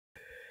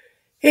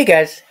Hey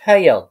guys, how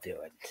y'all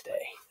doing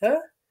today?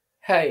 Huh?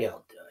 How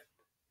y'all doing?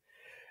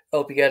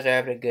 Hope you guys are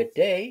having a good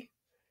day.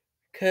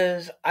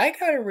 Cause I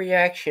got a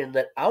reaction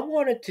that I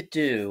wanted to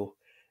do,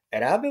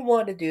 and I've been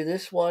wanting to do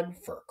this one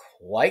for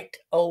quite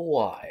a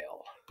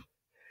while.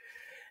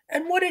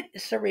 And what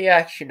it's a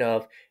reaction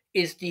of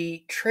is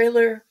the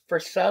trailer for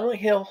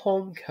Silent Hill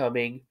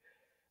Homecoming,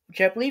 which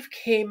I believe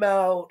came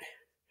out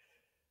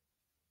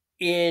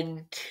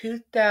in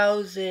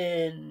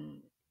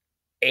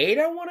 2008,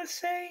 I want to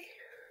say.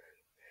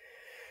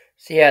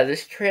 So yeah,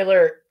 this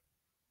trailer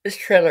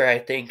I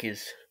think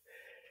is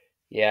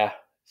yeah.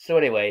 So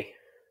anyway,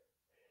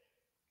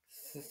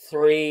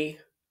 three,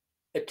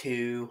 a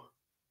two,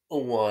 a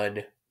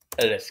one.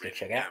 Let's go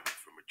check out.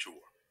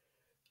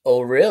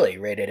 Oh, really?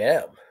 Rated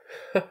M.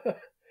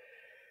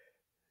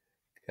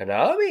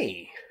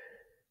 Konami.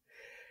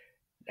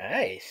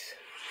 Nice.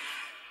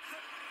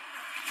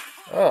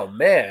 Oh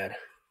man,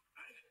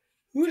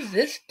 who's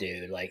this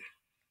dude? Like,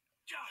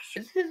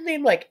 is his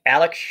name like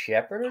Alex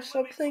Shepard or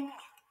something?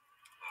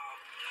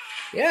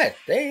 Yeah, I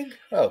think.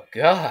 Oh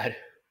god,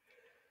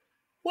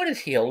 what is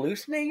he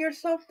hallucinating or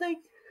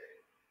something?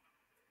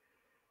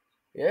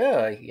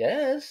 Yeah, I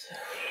guess.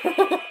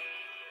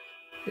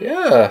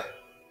 Yeah.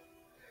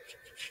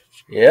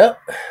 Yep.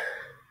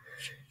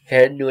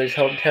 Heading to his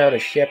hometown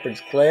of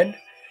Shepherd's Glen,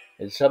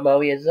 and somehow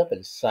he ends up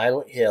in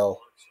Silent Hill.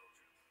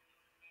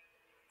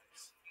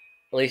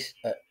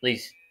 At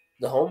least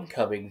the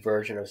Homecoming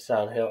version of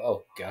Silent Hill.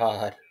 Oh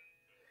God,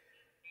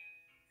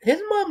 his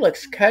mom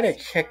looks kind of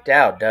checked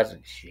out,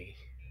 doesn't she?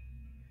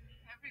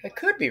 I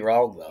could be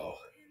wrong though.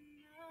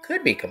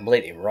 Could be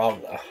completely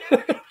wrong though.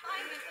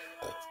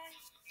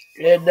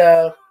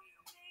 And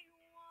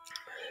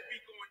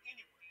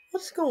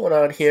what's going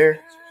on here?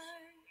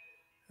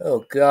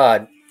 Oh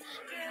God,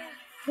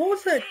 what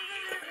was that?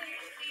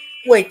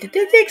 Wait, did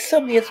they take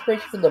some of the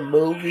inspiration from the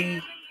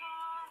movie?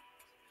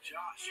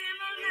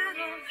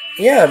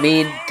 Yeah, I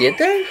mean, did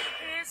they?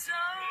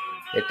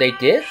 If they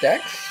did,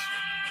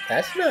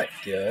 that's not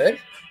good.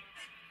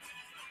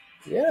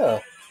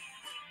 Yeah.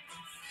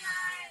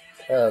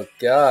 Oh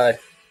God.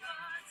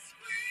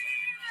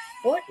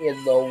 What in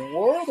the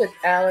world is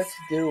Alex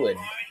doing?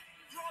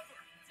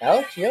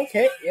 Alex, you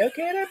okay? You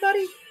okay there,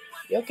 buddy?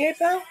 You okay,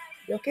 pal?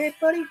 You okay,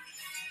 buddy?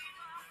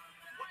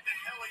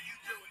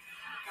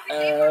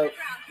 Uh,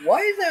 why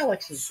is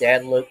Alex's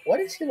dad look? Why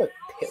does he look?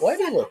 Why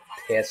did he look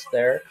pissed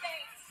there?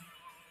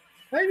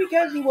 Maybe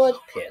because he was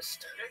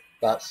pissed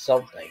about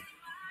something.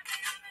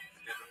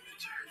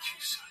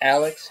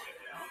 Alex,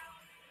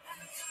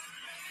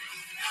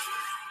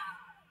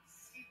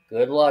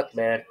 good luck,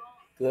 man.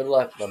 Good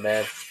luck, my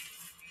man.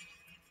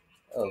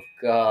 Oh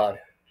God.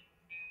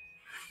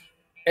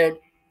 And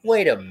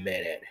wait a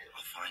minute.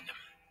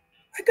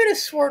 I could have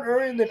sworn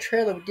earlier in the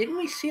trailer, didn't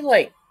we see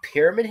like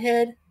Pyramid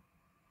Head?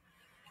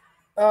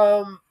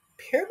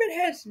 Pyramid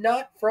Head's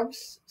not from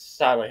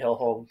Silent Hill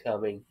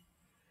Homecoming.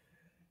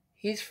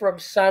 He's from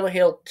Silent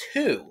Hill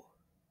 2.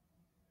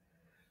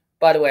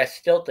 By the way, I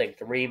still think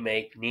the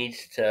remake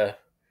needs to.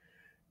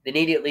 They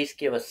need to at least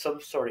give us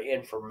some sort of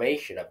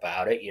information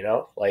about it, you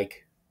know?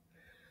 Like,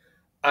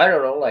 I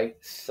don't know, like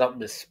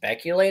something to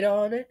speculate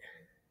on it?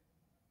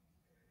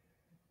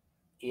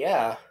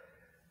 Yeah.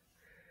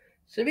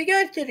 So if you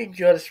guys did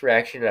enjoy this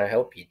reaction, I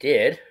hope you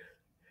did.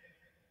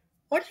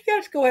 Why don't you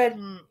guys go ahead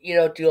and,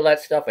 do all that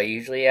stuff I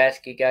usually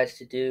ask you guys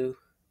to do?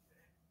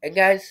 And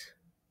guys,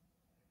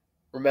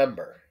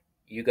 remember,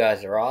 you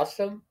guys are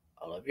awesome.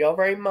 I love y'all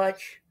very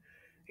much.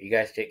 You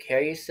guys take care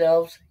of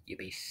yourselves. You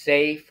be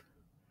safe.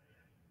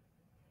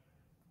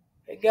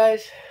 And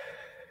guys,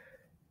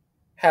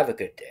 have a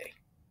good day.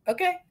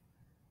 Okay?